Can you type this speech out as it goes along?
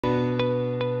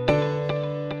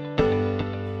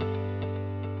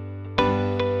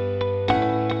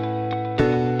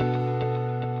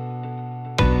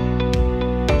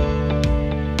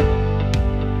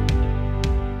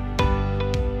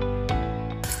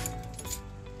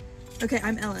Okay,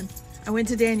 I'm Ellen. I went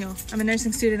to Daniel. I'm a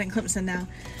nursing student at Clemson now.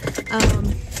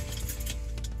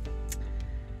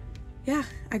 Yeah,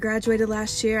 I graduated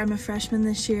last year. I'm a freshman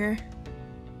this year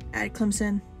at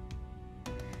Clemson.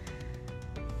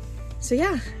 So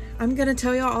yeah, I'm gonna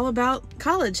tell y'all all about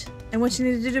college and what you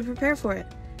need to do to prepare for it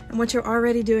and what you're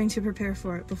already doing to prepare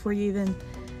for it before you even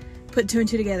put two and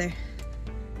two together.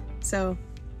 So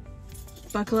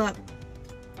buckle up.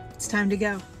 It's time to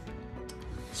go.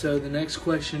 So the next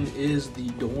question is the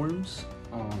dorms,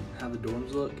 how the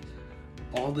dorms look.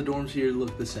 All the dorms here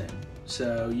look the same.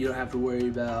 So you don't have to worry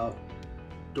about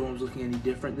dorms looking any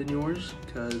different than yours,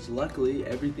 because luckily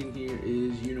everything here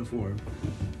is uniform.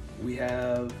 We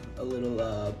have a little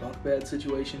bunk bed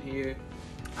situation here.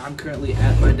 I'm currently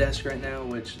at my desk right now,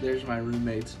 which there's my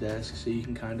roommate's desk, so you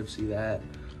can kind of see that.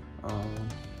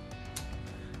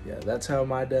 Yeah, that's how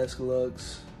my desk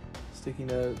looks. Sticky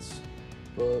notes,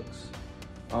 books.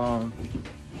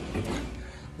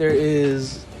 There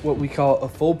is what we call a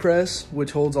full press,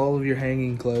 which holds all of your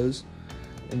hanging clothes.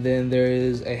 And then there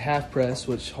is a half press,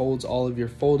 which holds all of your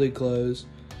folded clothes.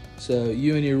 So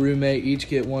you and your roommate each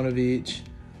get one of each.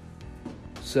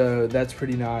 So that's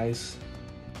pretty nice.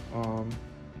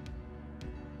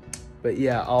 But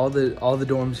yeah, all the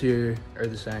dorms here are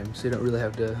the same. So you don't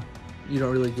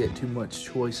really get too much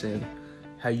choice in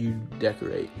how you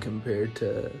decorate compared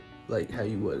to like how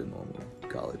you would a normal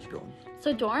college dorm.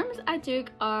 So dorms at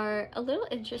Duke are a little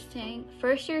interesting.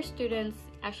 First year students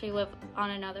actually live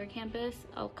on another campus,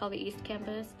 I'll call the East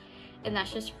Campus, and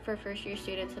that's just for first year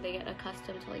students, so they get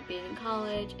accustomed to like being in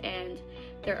college and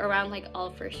they're around like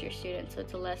all first year students, so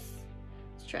it's a less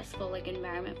stressful like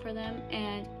environment for them.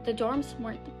 And the dorms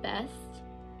weren't the best.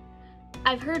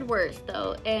 I've heard worse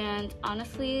though, and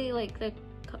honestly like the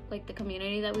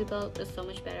community that we built is so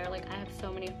much better. Like I have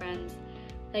so many friends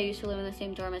that used to live in the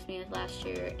same dorm as me as last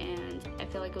year, and I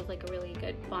feel like it was like a really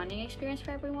good bonding experience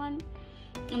for everyone.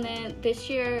 And then this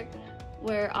year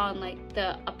we're on like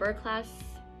the upper class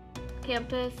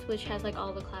campus, which has like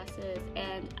all the classes,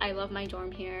 and I love my dorm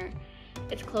here.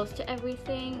 It's close to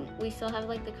everything. We still have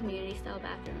like the community style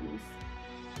bathrooms,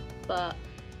 but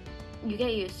you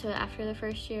get used to it after the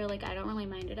first year. Like I don't really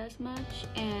mind it as much,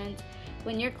 and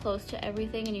when you're close to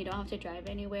everything and you don't have to drive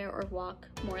anywhere or walk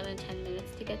more than 10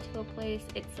 minutes to get to a place,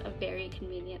 it's a very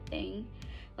convenient thing.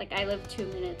 Like I live 2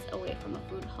 minutes away from a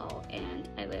food hall, and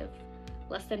I live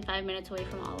less than 5 minutes away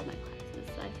from all of my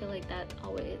classes. So I feel like that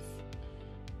always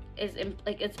is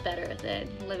like it's better than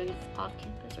living off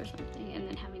campus or something and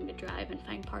then having to drive and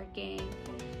find parking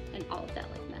and all of that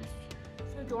like mess.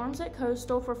 So dorms at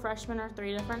Coastal for freshmen are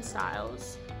 3 different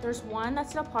styles. There's one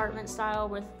that's an apartment style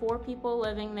with 4 people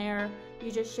living there.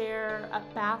 You just share a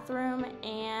bathroom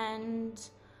and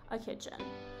a kitchen.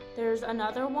 There's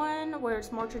another one where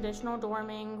it's more traditional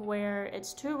dorming, where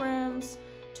it's 2 rooms,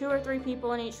 2 or 3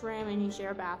 people in each room, and you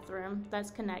share a bathroom that's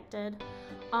connected.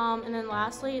 And then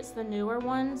lastly, it's the newer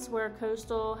ones where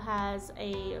Coastal has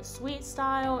a suite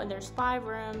style, and there's 5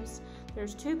 rooms.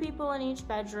 There's 2 people in each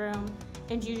bedroom,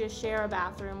 and you just share a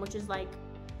bathroom, which is like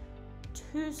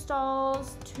 2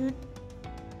 stalls,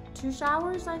 two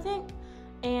showers, I think,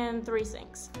 and 3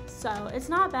 sinks. So it's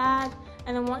not bad.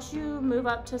 And then once you move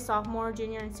up to sophomore,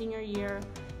 junior, and senior year,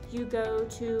 you go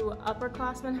to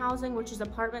upperclassmen housing, which is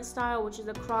apartment style, which is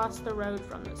across the road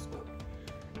from the school.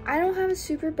 I don't have a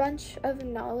super bunch of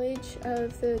knowledge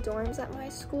of the dorms at my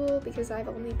school because I've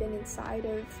only been inside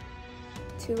of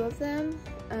 2 of them.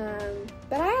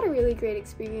 But I had a really great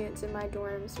experience in my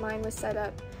dorms. Mine was set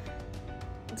up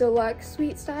deluxe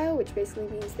suite style, which basically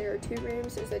means there are 2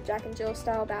 rooms. There's a Jack and Jill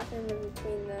style bathroom in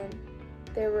between them.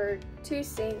 There were 2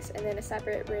 sinks and then a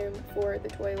separate room for the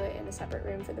toilet and a separate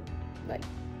room for the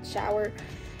shower.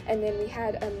 And then we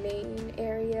had a main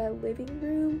area living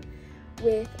room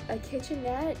with a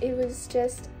kitchenette. It was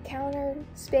just counter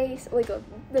space, like the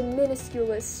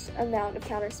minusculest amount of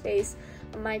counter space,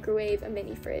 a microwave, a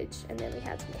mini fridge, and then we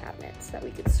had some cabinets that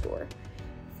we could store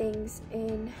things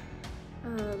in.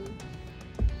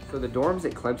 So the dorms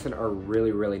at Clemson are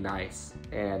really, really nice.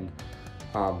 And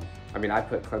I mean, I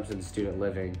put Clemson student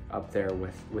living up there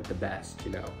with the best,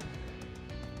 you know,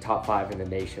 top 5 in the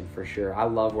nation for sure. I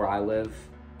love where I live.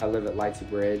 I live at Lightsey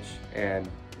Bridge, and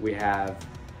we have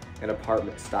an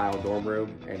apartment style dorm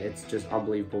room, and it's just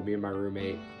unbelievable. Me and my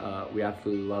roommate, we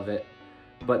absolutely love it.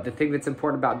 But the thing that's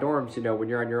important about dorms, you know, when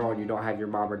you're on your own, you don't have your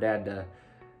mom or dad to,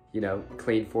 you know,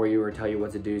 clean for you or tell you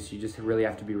what to do. So you just really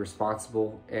have to be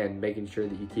responsible and making sure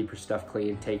that you keep your stuff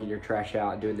clean, taking your trash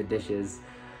out, doing the dishes,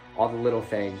 all the little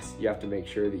things you have to make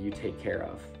sure that you take care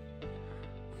of.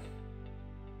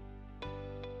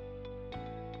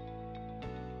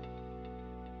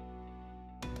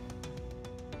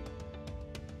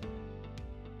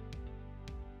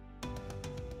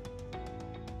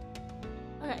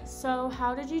 Okay, so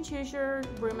how did you choose your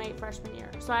roommate freshman year?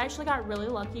 So I actually got really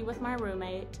lucky with my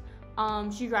roommate.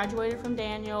 She graduated from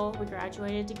Daniel. We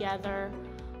graduated together.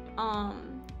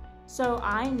 So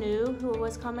I knew who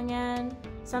was coming in.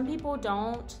 Some people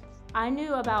don't. I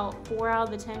knew about 4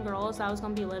 out of the 10 girls I was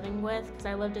going to be living with because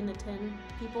I lived in the 10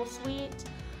 people suite.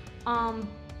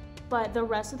 But the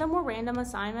rest of them were random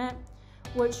assignment,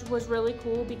 which was really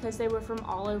cool because they were from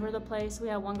all over the place. We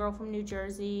had one girl from New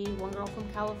Jersey, one girl from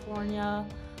California.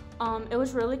 It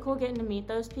was really cool getting to meet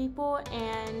those people,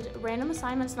 and random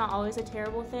assignment's not always a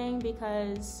terrible thing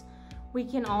because we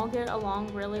can all get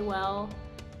along really well,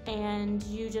 and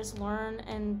you just learn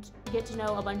and get to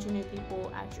know a bunch of new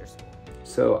people at your school.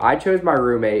 So I chose my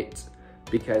roommate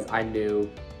because I knew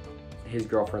his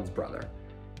girlfriend's brother,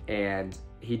 and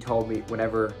he told me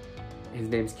whenever, his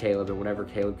name's Caleb, and whenever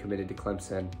Caleb committed to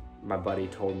Clemson, my buddy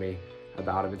told me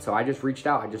about him. And so I just reached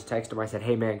out, I just texted him, I said,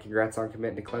 hey man, congrats on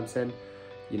committing to Clemson.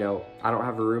 You know, I don't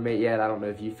have a roommate yet, I don't know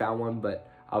if you found one,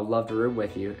 but I would love to room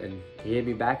with you. And he hit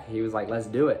me back, he was like, let's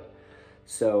do it.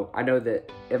 So I know that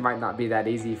it might not be that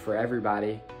easy for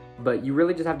everybody, but you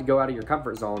really just have to go out of your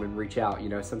comfort zone and reach out. You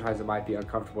know, sometimes it might be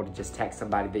uncomfortable to just text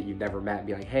somebody that you've never met and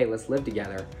be like, hey, let's live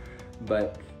together.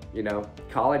 But, you know,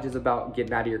 college is about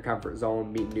getting out of your comfort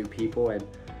zone, meeting new people, and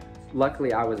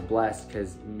luckily I was blessed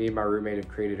because me and my roommate have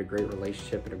created a great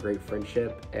relationship and a great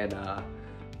friendship, and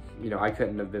you know, I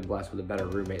couldn't have been blessed with a better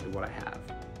roommate than what I have.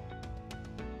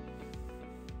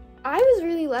 I was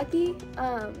really lucky.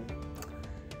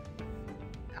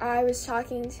 I was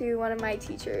talking to one of my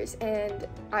teachers and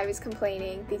I was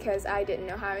complaining because I didn't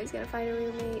know how I was going to find a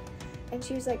roommate. And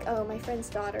she was like, oh, my friend's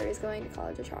daughter is going to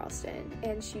College of Charleston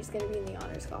and she's going to be in the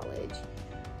honors college.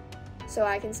 So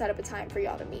I can set up a time for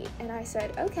y'all to meet. And I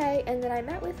said, okay. And then I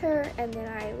met with her and then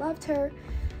I loved her.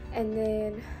 And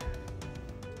then,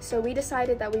 so we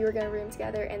decided that we were going to room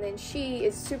together. And then she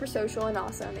is super social and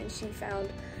awesome. And she found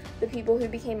the people who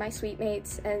became my suite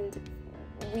mates. And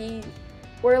we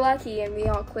were lucky and we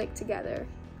all clicked together.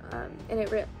 And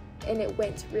it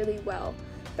went really well.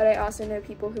 But I also know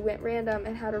people who went random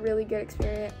and had a really good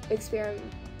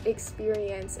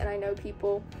experience, and I know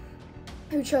people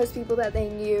who chose people that they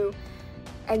knew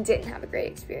and didn't have a great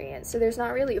experience. So there's not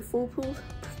really a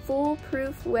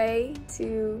foolproof way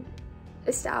to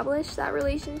establish that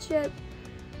relationship,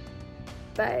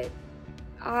 but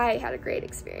I had a great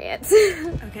experience.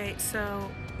 Okay, so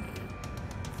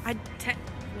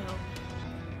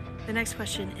the next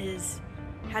question is,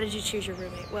 how did you choose your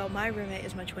roommate? Well, my roommate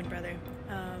is my twin brother.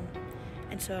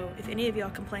 And so if any of y'all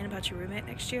complain about your roommate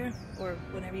next year or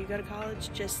whenever you go to college,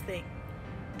 just think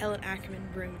Ellen Ackerman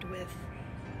roomed with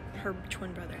her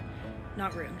twin brother.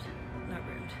 Not roomed.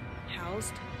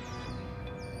 Housed.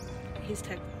 He's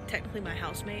technically my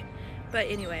housemate. But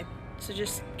anyway, so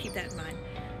just keep that in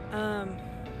mind.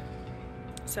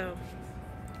 So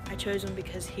I chose him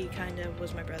because he kind of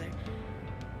was my brother.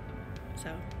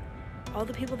 So all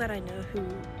the people that I know who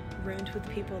roomed with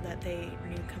people that they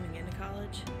knew coming into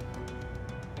college,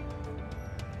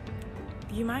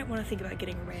 you might want to think about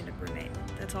getting a random roommate.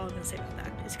 That's all I'm going to say about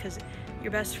that, is because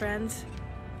your best friends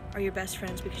are your best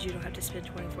friends because you don't have to spend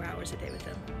 24 hours a day with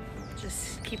them.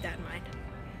 Just keep that in mind.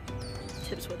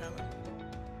 Tips with Ellen.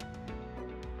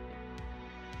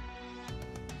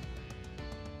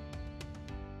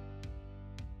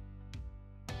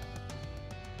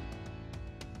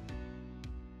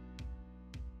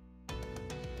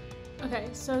 Okay,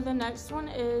 so the next one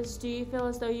is, do you feel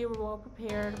as though you were well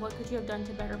prepared? What could you have done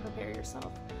to better prepare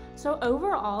yourself? So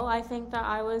overall, I think that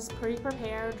I was pretty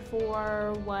prepared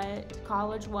for what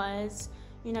college was.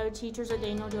 You know, teachers at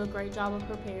Daniel do a great job of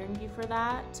preparing you for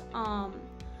that.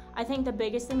 I think the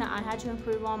biggest thing that I had to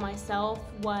improve on myself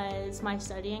was my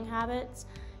studying habits.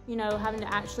 You know, having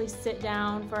to actually sit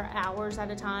down for hours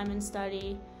at a time and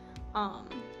study.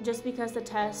 Just because the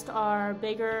tests are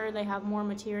bigger, they have more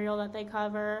material that they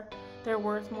cover, they're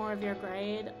worth more of your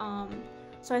grade.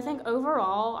 So I think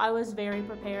overall, I was very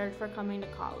prepared for coming to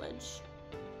college.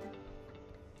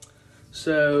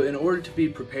 So in order to be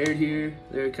prepared here,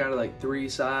 there are kind of like 3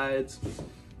 sides.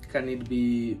 Kind of need to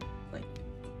be like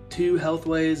 2 health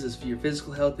ways, is your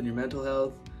physical health and your mental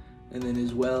health, and then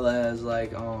as well as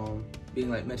like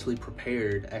being like mentally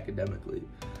prepared academically.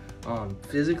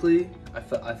 Physically, I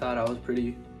thought I was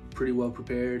pretty well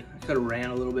prepared. I could have ran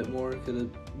a little bit more, could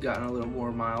have gotten a little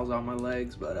more miles on my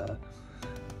legs, but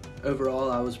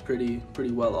overall I was pretty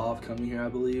well off coming here, I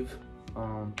believe.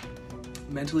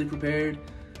 Mentally prepared,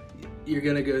 you're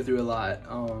gonna go through a lot.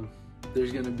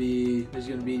 There's gonna be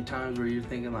times where you're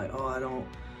thinking like, oh, I don't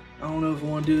know if I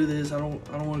want to do this. I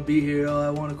don't want to be here. Oh, I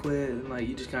want to quit. And like,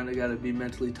 you just kind of gotta be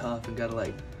mentally tough and gotta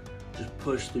like just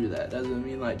push through that. Doesn't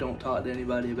mean like don't talk to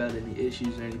anybody about any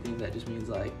issues or anything. That just means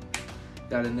like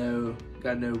gotta know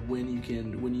when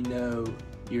you know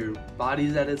your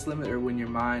body's at its limit or when your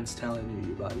mind's telling you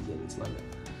your body's at its limit.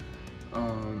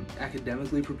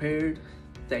 Academically prepared,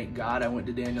 thank God I went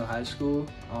to Daniel High School.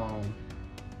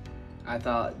 I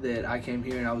thought that I came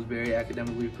here and I was very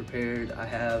academically prepared. I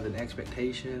have an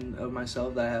expectation of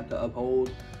myself that I have to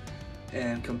uphold,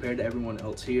 and compared to everyone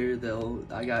else here,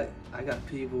 I got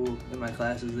people in my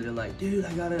classes that are like, dude,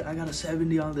 I got a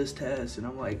 70 on this test, and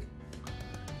I'm like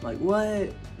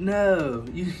what? No,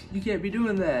 you can't be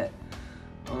doing that.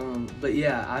 But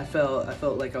yeah, I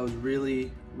felt like I was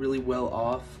really well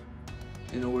off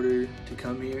in order to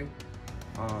come here.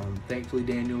 Thankfully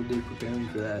Daniel did prepare me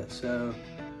for that. So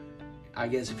I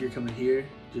guess if you're coming here,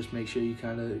 just make sure you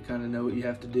kind of know what you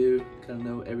have to do, kind of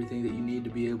know everything that you need to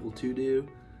be able to do,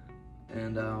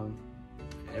 and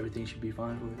everything should be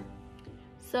fine for you.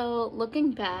 So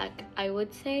looking back, I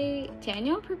would say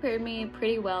Daniel prepared me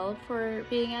pretty well for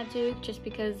being at Duke, just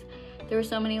because there were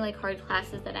so many like hard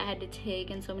classes that I had to take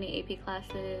and so many AP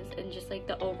classes, and just like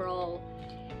the overall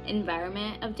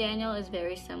environment of Daniel is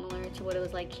very similar to what it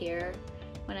was like here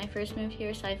when I first moved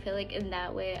here. So I feel like in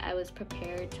that way I was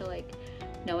prepared to like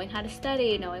knowing how to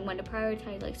study, knowing when to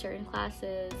prioritize like certain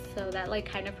classes. So that like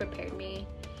kind of prepared me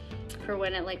for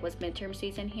when it like was midterm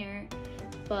season here.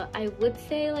 But I would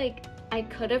say like I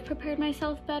could have prepared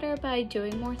myself better by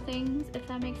doing more things, if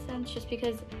that makes sense, just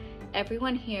because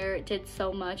everyone here did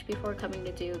so much before coming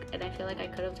to Duke, and I feel like I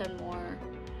could have done more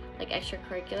like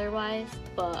extracurricular wise.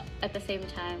 But at the same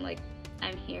time, like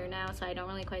I'm here now, so I don't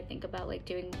really quite think about like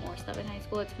doing more stuff in high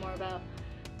school. It's more about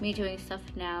me doing stuff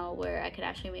now where I could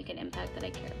actually make an impact that I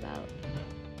care about.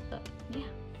 But yeah,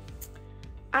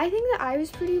 I think that I was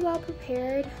pretty well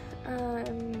prepared.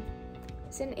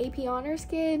 As an AP honors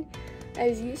kid, I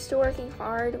was used to working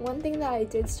hard. One thing that I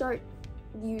did start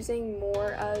using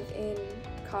more of in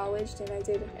college than I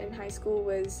did in high school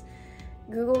was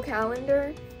Google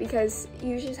Calendar, because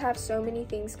you just have so many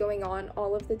things going on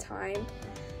all of the time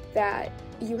that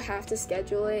you have to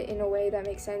schedule it in a way that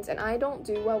makes sense. And I don't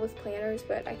do well with planners,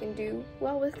 but I can do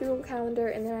well with Google Calendar.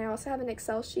 And then I also have an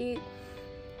Excel sheet.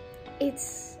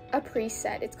 It's a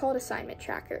preset. It's called Assignment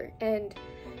Tracker, and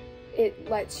it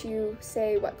lets you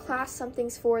say what class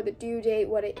something's for, the due date,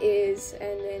 what it is,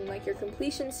 and then like your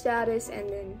completion status, and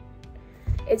then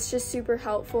it's just super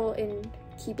helpful in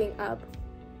keeping up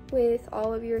with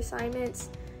all of your assignments.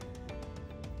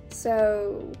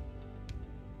 So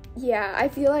yeah, I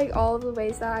feel like all of the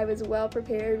ways that I was well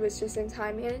prepared was just in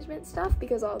time management stuff,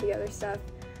 because all the other stuff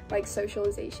like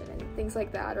socialization and things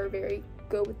like that are very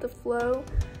go with the flow,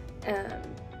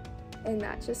 and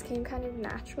that just came kind of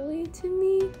naturally to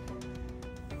me.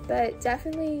 But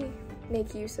definitely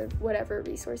make use of whatever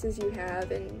resources you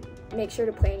have, and make sure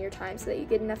to plan your time so that you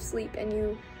get enough sleep and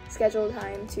you schedule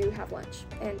time to have lunch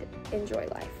and enjoy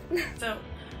life.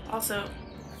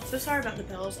 So sorry about the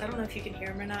bells. I don't know if you can hear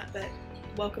them or not, but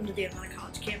welcome to the Atlanta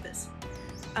College campus.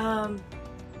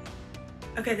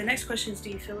 Okay, the next question is, do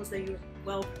you feel as though you were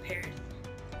well prepared?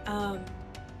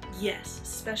 Yes,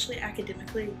 especially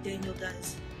academically. Daniel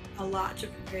does a lot to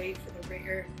prepare you for the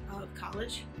rigor of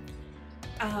college.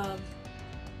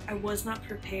 I was not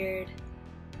prepared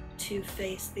to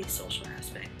face the social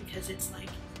aspect, because it's like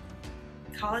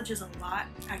college is a lot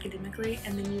academically,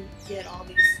 and then you get all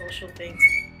these social things.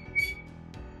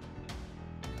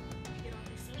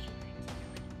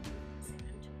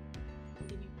 And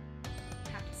then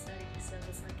you have to study, so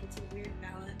it's like it's a weird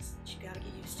balance that you gotta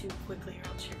get used to quickly,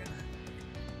 or else you're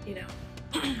gonna,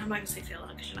 I'm not gonna say fail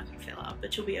out, because you're not gonna fail out,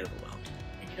 but you'll be overwhelmed,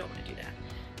 and you don't want to do that.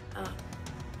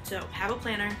 So have a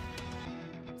planner.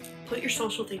 Put your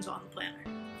social things on the planner.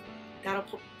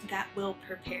 That will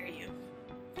prepare you.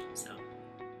 So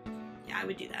yeah, I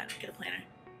would do that. Get a planner.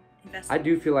 Invest. I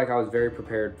do feel like I was very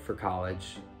prepared for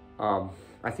college.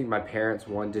 I think my parents,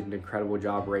 one, did an incredible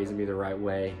job raising me the right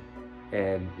way,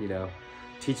 and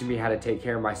teaching me how to take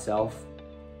care of myself,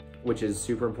 which is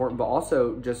super important. But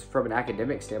also, just from an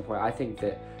academic standpoint, I think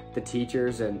that the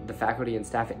teachers and the faculty and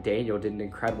staff at Daniel did an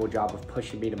incredible job of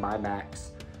pushing me to my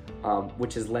max,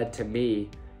 which has led to me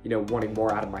wanting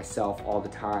more out of myself all the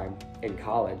time in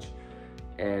college.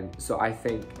 And so I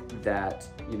think that,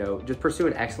 just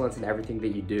pursuing excellence in everything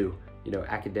that you do,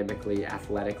 academically,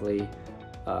 athletically,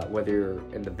 whether you're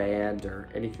in the band or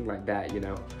anything like that,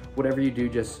 whatever you do,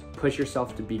 just push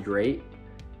yourself to be great.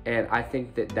 And I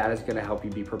think that that is going to help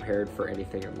you be prepared for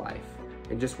anything in life.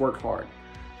 And just work hard.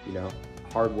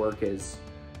 Hard work is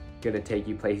going to take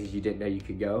you places you didn't know you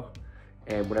could go.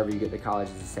 And whenever you get to college,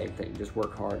 it's the same thing. Just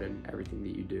work hard in everything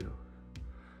that you do.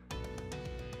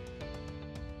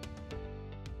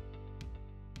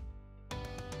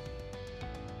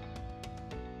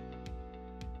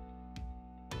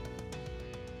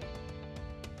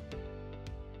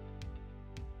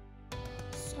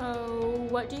 So,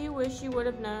 what do you wish you would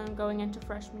have known going into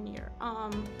freshman year?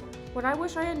 What I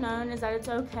wish I had known is that it's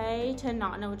okay to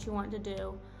not know what you want to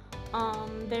do.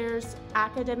 There's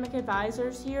academic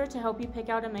advisors here to help you pick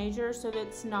out a major, so that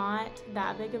it's not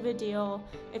that big of a deal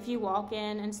if you walk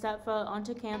in and step foot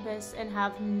onto campus and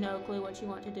have no clue what you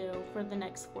want to do for the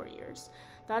next 4 years.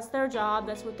 That's their job.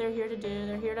 That's what they're here to do.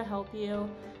 They're here to help you,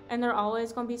 and they're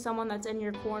always going to be someone that's in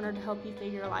your corner to help you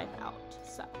figure your life out.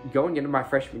 So, going into my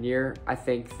freshman year, I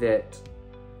think that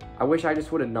I wish I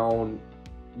just would have known,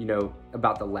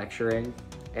 about the lecturing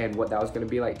and what that was going to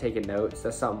be like, taking notes.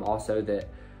 That's something also that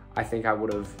I think I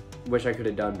wish I could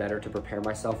have done better to prepare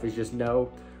myself, is just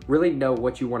really know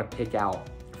what you want to pick out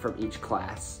from each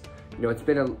class. It's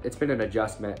been an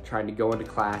adjustment trying to go into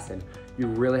class, and you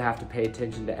really have to pay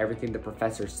attention to everything the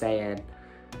professor's saying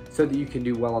so that you can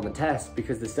do well on the test,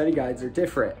 because the study guides are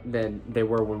different than they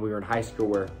were when we were in high school,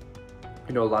 where,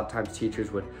 a lot of times teachers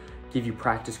would give you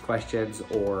practice questions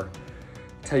or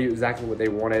tell you exactly what they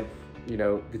wanted.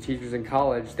 The teachers in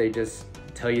college, they just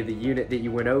tell you the unit that you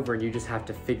went over, and you just have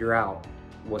to figure out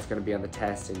what's going to be on the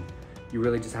test, and you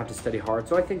really just have to study hard.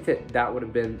 So I think that would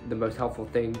have been the most helpful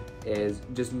thing, is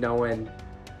just knowing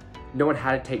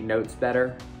how to take notes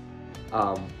better,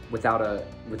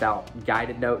 without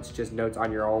guided notes, just notes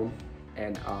on your own,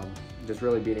 and just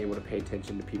really being able to pay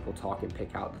attention to people talk and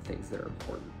pick out the things that are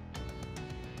important.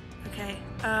 Okay,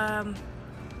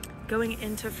 going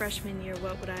into freshman year,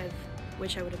 what would I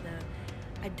wish I would have known?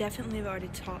 I definitely have already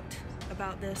talked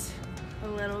about this a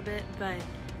little bit, but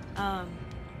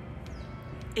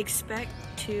expect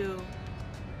to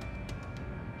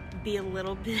be a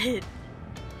little bit,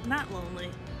 not lonely.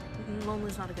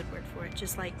 Lonely is not a good word for it.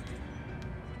 Just like,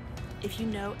 if you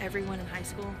know everyone in high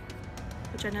school,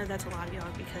 which I know that's a lot of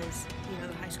y'all because,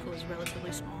 the high school is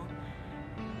relatively small,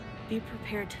 be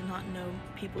prepared to not know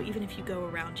people, even if you go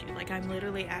around you. Like, I'm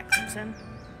literally at Clemson,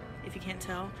 if you can't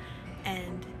tell,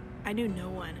 and I knew no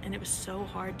one, and it was so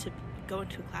hard to go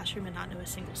into a classroom and not know a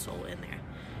single soul in there.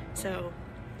 So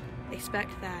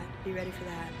expect that, be ready for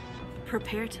that.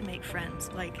 Prepare to make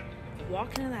friends. Like,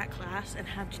 walk into that class and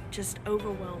have just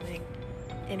overwhelming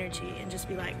energy and just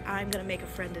be like, I'm gonna make a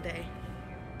friend today,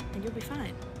 and you'll be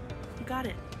fine. You got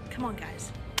it. Come on,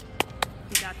 guys.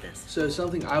 You got this. So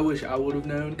something I wish I would have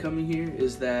known coming here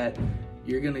is that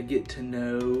you're gonna get to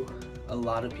know a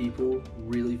lot of people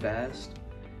really fast,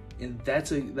 and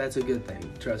that's a good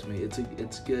thing. Trust me,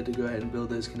 it's good to go ahead and build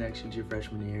those connections your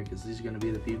freshman year, because these are gonna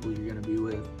be the people you're gonna be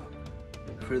with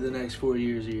for the next 4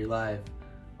 years of your life.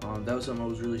 That was something I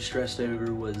was really stressed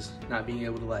over, was not being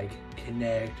able to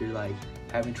connect, or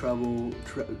having trouble.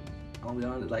 I'll be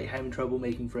honest, having trouble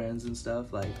making friends and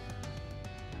stuff.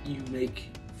 You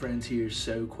make friends here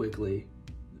so quickly,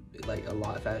 a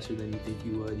lot faster than you think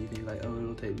you would. You think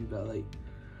it'll take me about a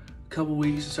couple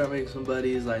weeks to start making some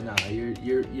buddies. Nah,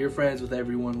 you're friends with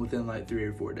everyone within 3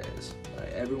 or 4 days.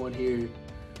 Everyone here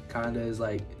kinda is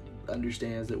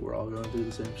understands that we're all going through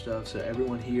the same stuff, so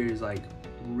everyone here is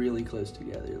really close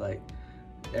together.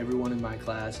 Everyone in my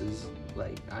class is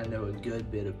I know a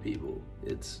good bit of people.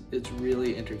 It's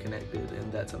really interconnected,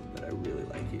 and that's something that I really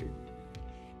like here.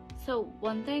 So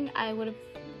one thing I would have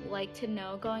liked to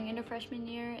know going into freshman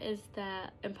year is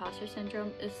that imposter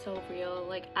syndrome is so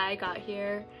real. I got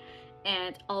here,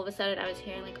 and all of a sudden I was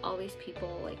hearing all these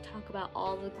people talk about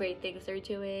all the great things they're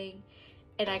doing,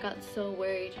 and I got so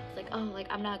worried. I was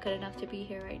I'm not good enough to be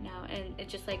here right now, and it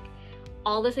just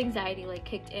all this anxiety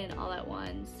kicked in all at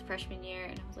once freshman year,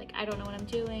 and I was I don't know what I'm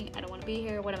doing. I don't want to be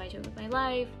here. What am I doing with my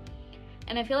life?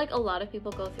 And I feel a lot of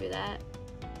people go through that,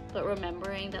 but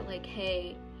remembering that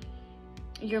hey,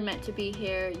 you're meant to be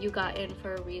here, you got in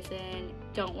for a reason,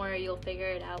 don't worry, you'll figure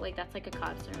it out. That's a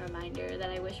constant reminder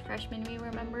that I wish freshmen me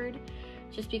remembered,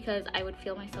 just because I would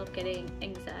feel myself getting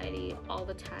anxiety all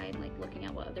the time, looking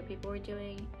at what other people were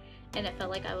doing, and it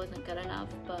felt I wasn't good enough.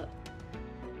 But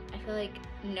I feel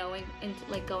knowing,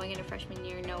 going into freshman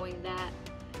year, knowing that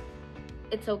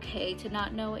it's okay to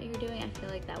not know what you're doing, I feel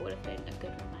that would have been a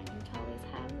good reminder to always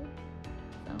have.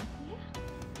 So yeah.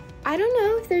 I don't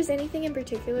know if there's anything in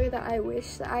particular that I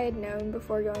wish that I had known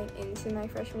before going into my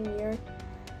freshman year,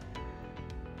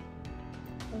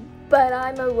 but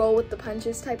I'm a roll with the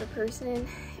punches type of person,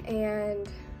 and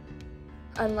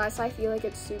unless I feel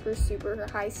it's super, super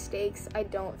high stakes, I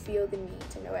don't feel the need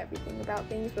to know everything about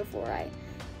things before I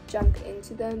jump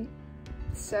into them.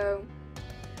 So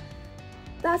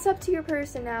that's up to your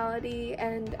personality,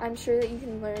 and I'm sure that you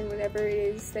can learn whatever it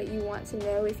is that you want to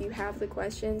know if you have the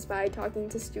questions by talking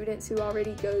to students who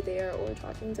already go there, or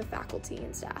talking to faculty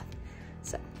and staff.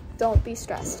 So don't be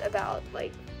stressed about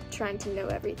trying to know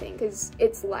everything, because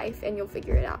it's life and you'll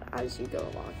figure it out as you go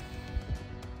along.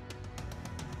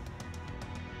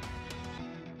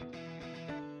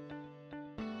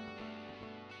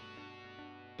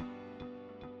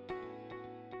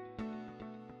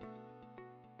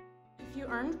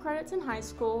 credits in high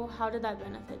school. How did that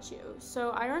benefit you?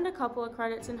 So I earned a couple of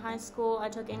credits in high school. I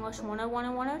took English 101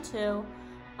 and 102.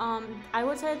 I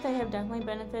would say that they have definitely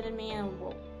benefited me in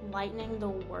lightening the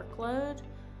workload.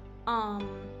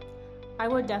 I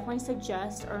would definitely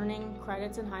suggest earning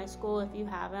credits in high school if you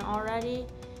haven't already,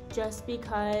 just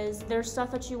because there's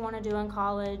stuff that you want to do in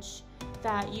college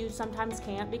that you sometimes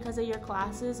can't because of your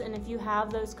classes, and if you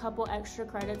have those couple extra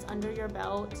credits under your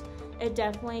belt, it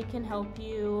definitely can help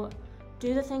you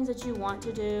do the things that you want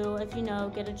to do. If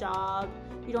get a job,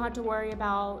 you don't have to worry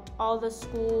about all the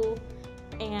school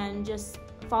and just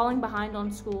falling behind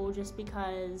on school just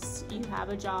because you have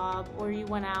a job or you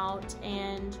went out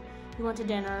and you went to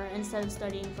dinner instead of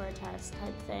studying for a test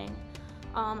type thing.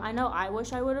 I know I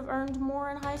wish I would have earned more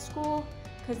in high school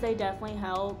because they definitely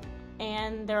help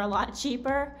and they're a lot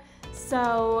cheaper.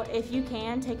 So if you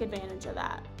can, take advantage of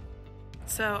that.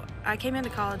 So I came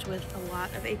into college with a lot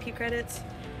of AP credits,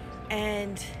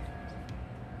 and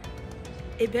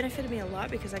it benefited me a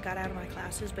lot because I got out of my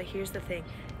classes, but here's the thing.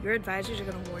 Your advisors are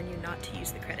going to warn you not to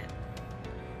use the credit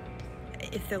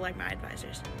if they're like my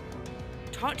advisors.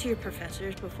 Talk to your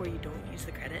professors before you don't use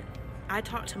the credit. I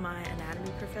talked to my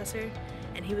anatomy professor,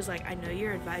 and he was like, I know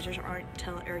your advisors aren't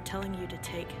telling you to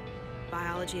take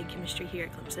biology and chemistry here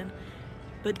at Clemson,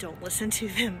 but don't listen to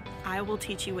them. I will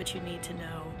teach you what you need to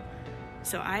know.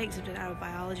 So I exempted out of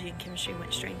biology and chemistry and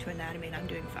went straight into anatomy, and I'm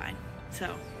doing fine.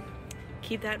 So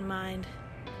keep that in mind,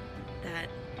 that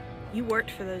you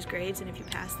worked for those grades, and if you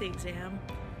pass the exam,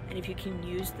 and if you can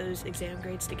use those exam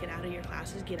grades to get out of your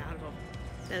classes, get out of them.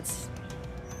 That's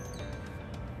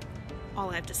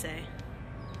all I have to say.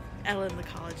 Ellen, the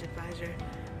college advisor,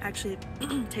 actually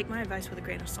take my advice with a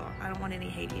grain of salt. I don't want any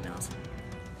hate emails.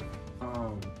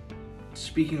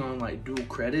 Speaking on dual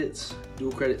credits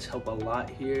help a lot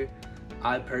here.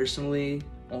 I personally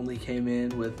only came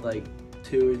in with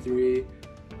 2 or 3.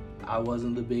 I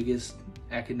wasn't the biggest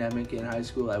academic in high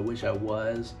school. I wish I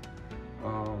was.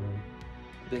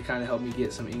 They kind of helped me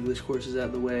get some English courses out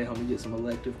of the way, helped me get some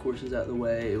elective courses out of the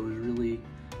way. It was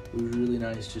really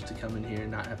nice just to come in here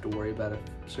and not have to worry about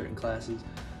certain classes.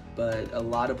 But a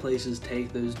lot of places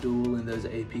take those dual and those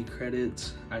AP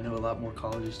credits. I know a lot more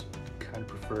colleges kind of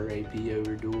prefer AP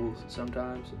over dual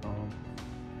sometimes.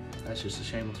 That's just a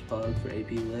shameless plug for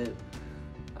AP Lit.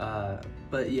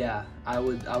 But yeah, I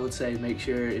would say make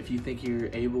sure if you think you're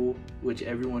able, which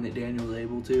everyone at Daniel is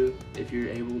able to, if you're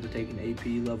able to take an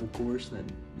AP level course, then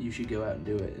you should go out and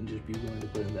do it and just be willing to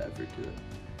put in the effort to it.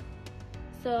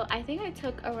 So I think I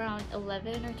took around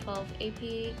 11 or 12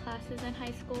 AP classes in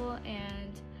high school,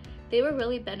 and they were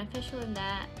really beneficial in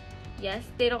that, yes,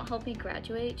 they don't help me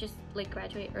graduate,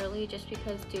 graduate early, just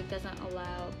because Duke doesn't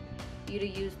allow you to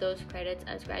use those credits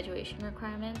as graduation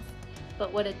requirements.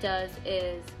 But what it does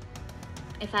is,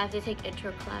 if I have to take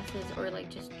intro classes or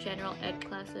just general ed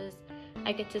classes,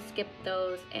 I get to skip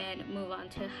those and move on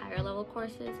to higher level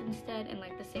courses instead in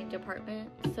the same department.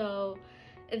 So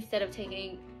instead of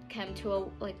taking Chem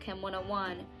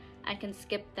 101, I can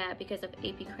skip that because of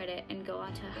AP credit and go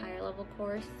on to a higher level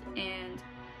course. And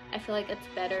I feel like it's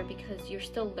better because you're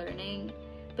still learning,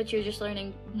 but you're just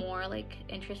learning more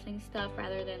interesting stuff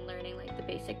rather than learning the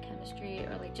basic chemistry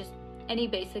or just any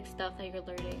basic stuff that you're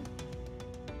learning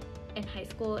in high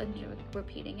school and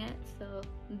repeating it. So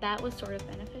that was sort of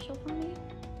beneficial for me.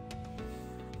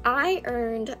 I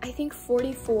earned, I think,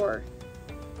 44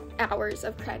 hours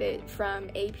of credit from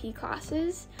AP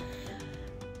classes,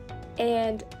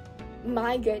 and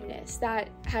my goodness, that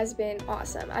has been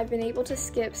awesome. I've been able to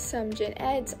skip some gen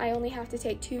eds. I only have to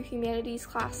take 2 humanities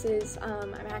classes.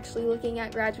 I'm actually looking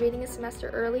at graduating a semester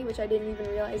early, which I didn't even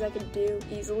realize I could do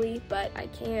easily, but I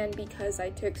can because I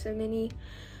took so many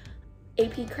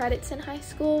AP credits in high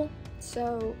school.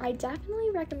 So I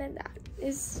definitely recommend that.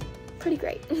 It's pretty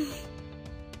great.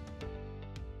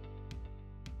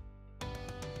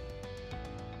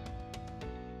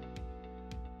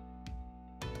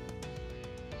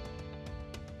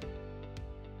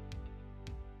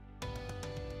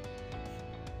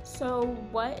 So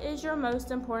what is your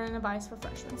most important advice for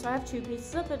freshmen? So I have 2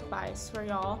 pieces of advice for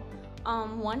y'all.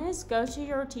 One is go to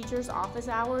your teacher's office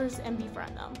hours and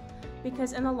befriend them,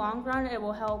 because in the long run it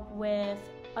will help with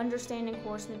understanding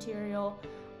course material.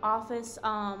 Office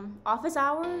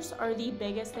hours are the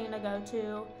biggest thing to go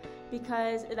to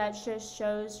because that just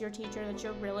shows your teacher that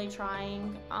you're really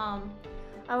trying.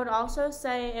 I would also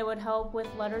say it would help with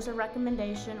letters of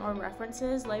recommendation or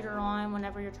references later on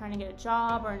whenever you're trying to get a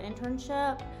job or an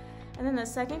internship. And then the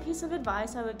second piece of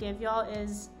advice I would give y'all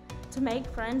is to make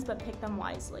friends, but pick them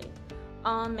wisely.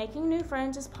 Making new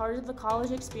friends is part of the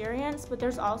college experience, but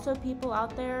there's also people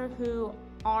out there who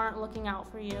aren't looking out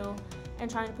for you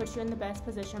and trying to put you in the best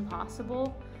position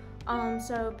possible.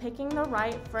 So picking the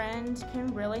right friend can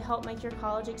really help make your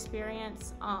college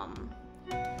experience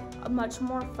much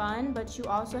more fun, but you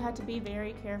also have to be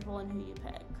very careful in who you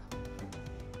pick.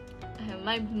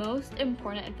 My most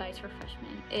important advice for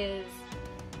freshmen is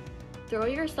throw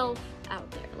yourself out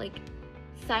there. Like,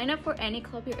 sign up for any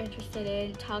club you're interested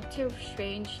in, talk to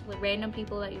strange, random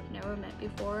people that you've never met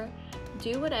before.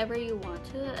 Do whatever you want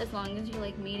to, as long as you're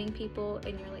like meeting people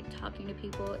and you're like talking to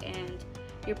people and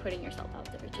you're putting yourself out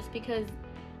there. Just because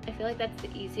I feel like that's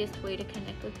the easiest way to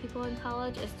connect with people in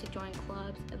college, is to join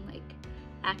clubs and like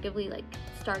actively like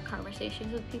start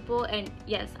conversations with people. And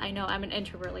yes, I know I'm an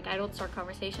introvert, like I don't start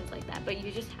conversations like that, but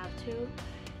you just have to,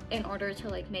 in order to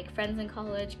like make friends in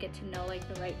college, get to know like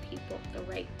the right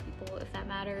people if that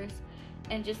matters,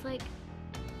 and just like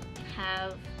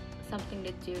have something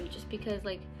to do. Just because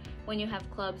like when you have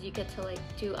clubs, you get to like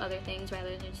do other things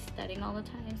rather than just studying all the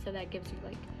time, so that gives you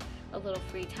like a little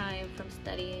free time from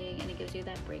studying, and it gives you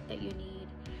that break that you need.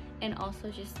 And also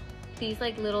just these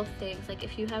like little things, like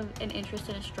if you have an interest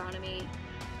in astronomy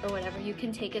or whatever, you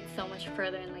can take it so much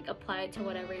further and like apply it to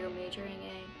whatever you're majoring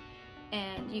in,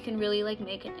 and you can really like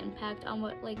make an impact on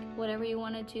whatever you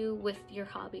want to do with your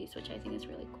hobbies, which I think is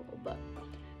really cool. But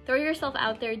throw yourself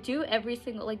out there, go to every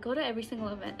single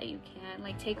event that you can,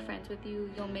 like take friends with you,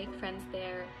 you'll make friends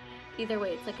there. Either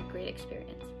way, it's like a great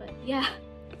experience. But yeah.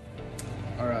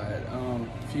 All right,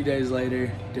 a few days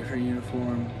later, different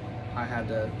uniform. I had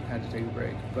to take a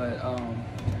break, but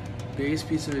biggest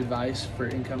piece of advice for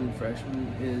incoming freshmen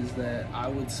is that I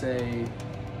would say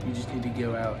you just need to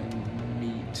go out and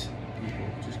meet people.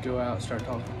 Just go out, start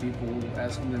talking to people,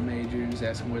 ask them their majors,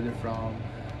 ask them where they're from.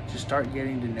 Just start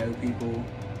getting to know people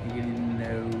and getting to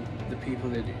know the people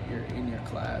that you're in your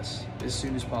class as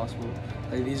soon as possible.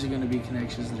 Like, these are going to be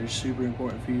connections that are super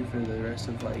important for you for the rest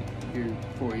of like your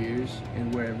 4 years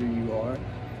and wherever you are.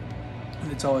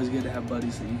 And it's always good to have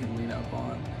buddies that you can lean up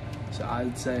on. So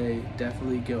I'd say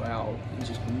definitely go out and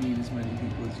just meet as many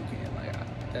people as you can.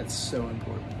 Like, that's so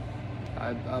important.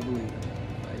 I believe in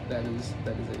it. Like, that is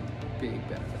a big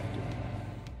benefactor.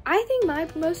 I think my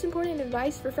most important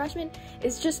advice for freshmen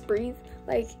is just breathe.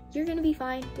 Like, you're gonna be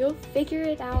fine. You'll figure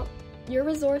it out. You're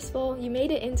resourceful. You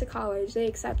made it into college. They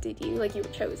accepted you, like you were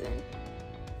chosen.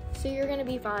 So you're gonna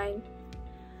be fine.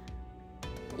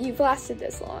 You've lasted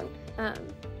this long.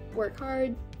 Work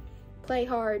hard, play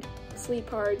hard, sleep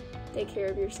hard, take care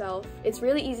of yourself. It's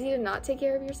really easy to not take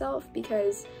care of yourself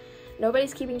because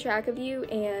nobody's keeping track of you,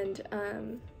 and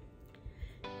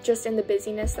just in the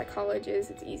busyness that college is,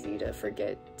 it's easy to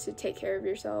forget to take care of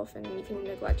yourself, and you can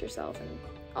neglect yourself and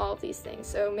all of these things.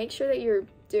 So make sure that you're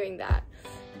doing that.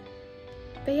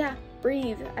 But yeah,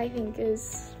 breathe, I think,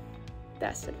 is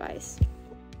best advice.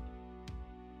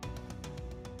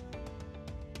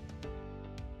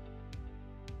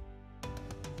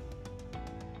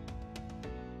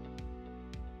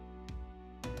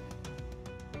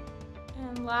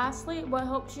 And lastly, what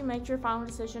helped you make your final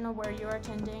decision of where you're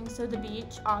attending? So the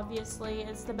beach, obviously,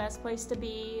 is the best place to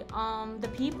be. The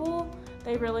people,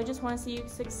 they really just want to see you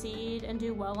succeed and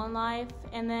do well in life.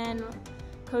 And then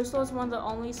Coastal is one of the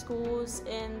only schools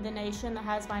in the nation that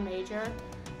has my major.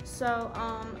 So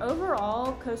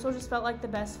overall, Coastal just felt like the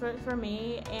best fit for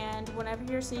me. And whenever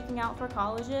you're seeking out for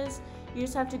colleges, you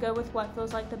just have to go with what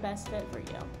feels like the best fit for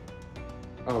you.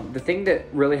 The thing that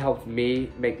really helped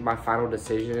me make my final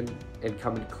decision in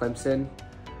coming to Clemson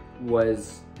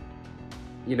was,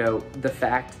 the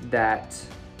fact that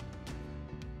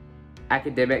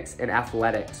academics and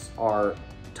athletics are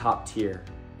top tier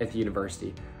at the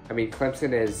university. I mean,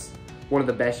 Clemson is one of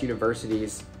the best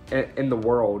universities in the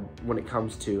world when it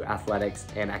comes to athletics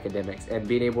and academics, and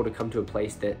being able to come to a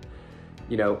place that,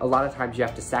 a lot of times you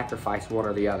have to sacrifice one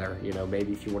or the other.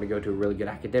 Maybe if you want to go to a really good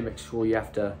academic school, you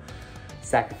have to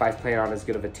sacrifice playing on as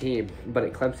good of a team. But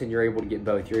at Clemson, you're able to get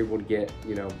both. You're able to get,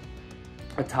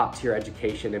 a top tier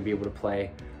education and be able to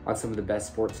play on some of the best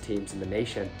sports teams in the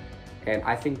nation. And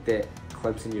I think that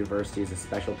Clemson University is a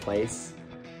special place.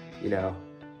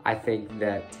 I think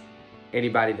that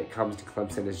anybody that comes to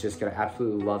Clemson is just going to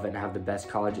absolutely love it and have the best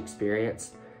college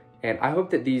experience. And I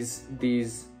hope that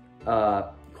these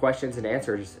questions and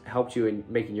answers helped you in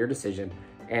making your decision.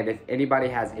 And if anybody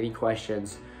has any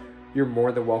questions, you're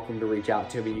more than welcome to reach out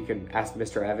to me. You can ask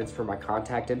Mr. Evans for my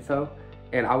contact info,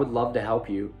 and I would love to help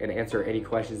you and answer any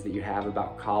questions that you have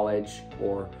about college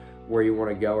or where you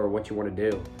want to go or what you want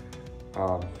to do.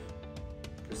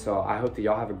 So I hope that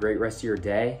y'all have a great rest of your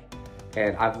day,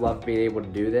 and I've loved being able to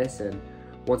do this. And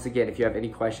once again, if you have any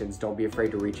questions, don't be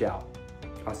afraid to reach out.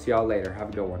 I'll see y'all later. Have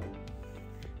a good one.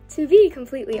 To be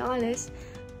completely honest,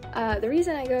 The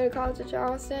reason I go to College of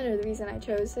Charleston, or the reason I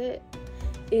chose it,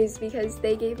 is because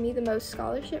they gave me the most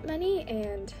scholarship money,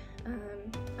 and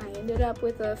I ended up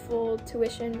with a full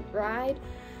tuition ride,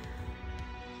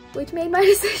 which made my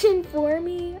decision for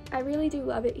me. I really do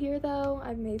love it here though.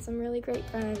 I've made some really great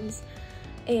friends,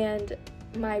 and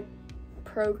my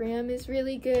program is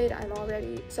really good.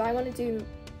 So I want to do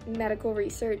medical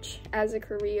research as a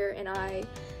career, and I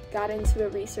got into a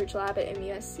research lab at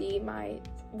MUSC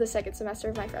the second semester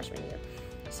of my freshman year.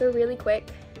 So really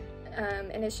quick,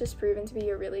 and it's just proven to be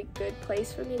a really good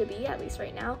place for me to be, at least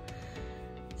right now.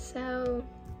 So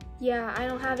yeah, I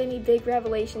don't have any big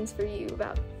revelations for you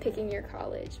about picking your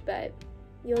college, but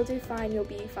you'll do fine, you'll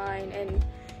be fine, and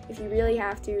if you really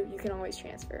have to, you can always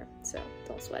transfer, so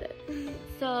don't sweat it.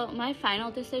 So my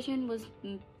final decision was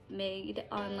made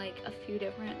on like a few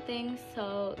different things.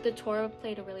 So the tour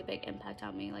played a really big impact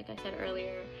on me, like I said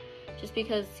earlier, just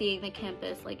because seeing the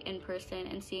campus like in person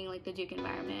and seeing like the Duke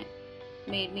environment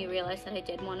made me realize that I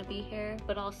did want to be here.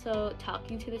 But also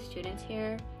talking to the students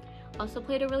here also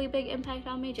played a really big impact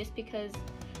on me, just because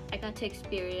I got to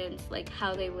experience like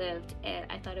how they lived, and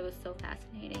I thought it was so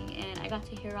fascinating, and I got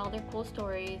to hear all their cool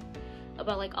stories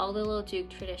about like all the little Duke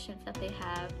traditions that they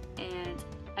have, and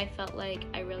I felt like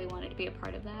I really wanted to be a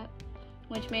part of that,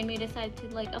 which made me decide to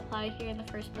like apply here in the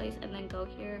first place and then go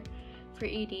here for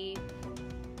ED.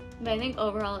 But I think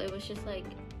overall it was just like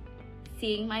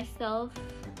seeing myself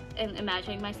and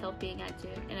imagining myself being at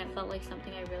Duke, and it felt like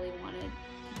something I really wanted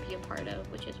to be a part of,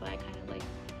 which is why I kind of like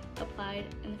applied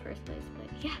in the first place.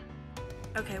 But yeah.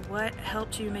 Okay, what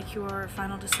helped you make your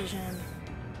final decision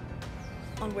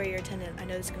on where you're attending? I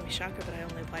know this is going to be a shocker, but I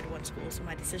only applied to one school, so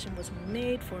my decision was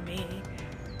made for me.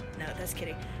 No, that's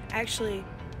kidding. Actually,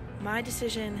 my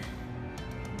decision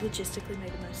logistically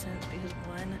made the most sense because,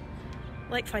 one,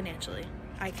 like financially,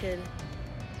 I could,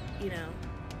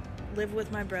 live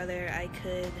with my brother. I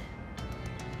could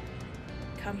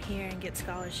come here and get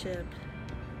scholarship.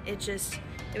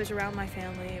 It was around my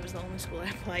family. It was the only school I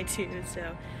applied to,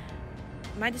 so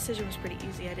my decision was pretty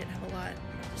easy. I didn't have a lot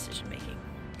of decision making.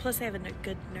 Plus, they have a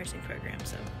good nursing program,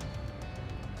 so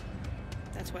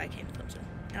that's why I came to Clemson.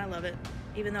 And I love it.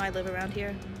 Even though I live around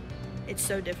here, it's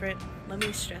so different. Let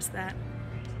me stress that.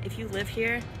 If you live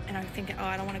here and are thinking, oh,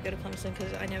 I don't want to go to Clemson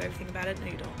because I know everything about it, no,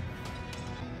 you don't.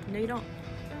 No, you don't.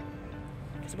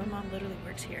 Because my mom literally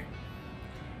works here.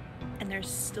 And there's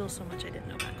still so much I didn't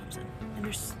know about Clemson. And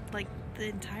there's, the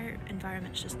entire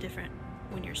environment's just different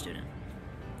when you're a student.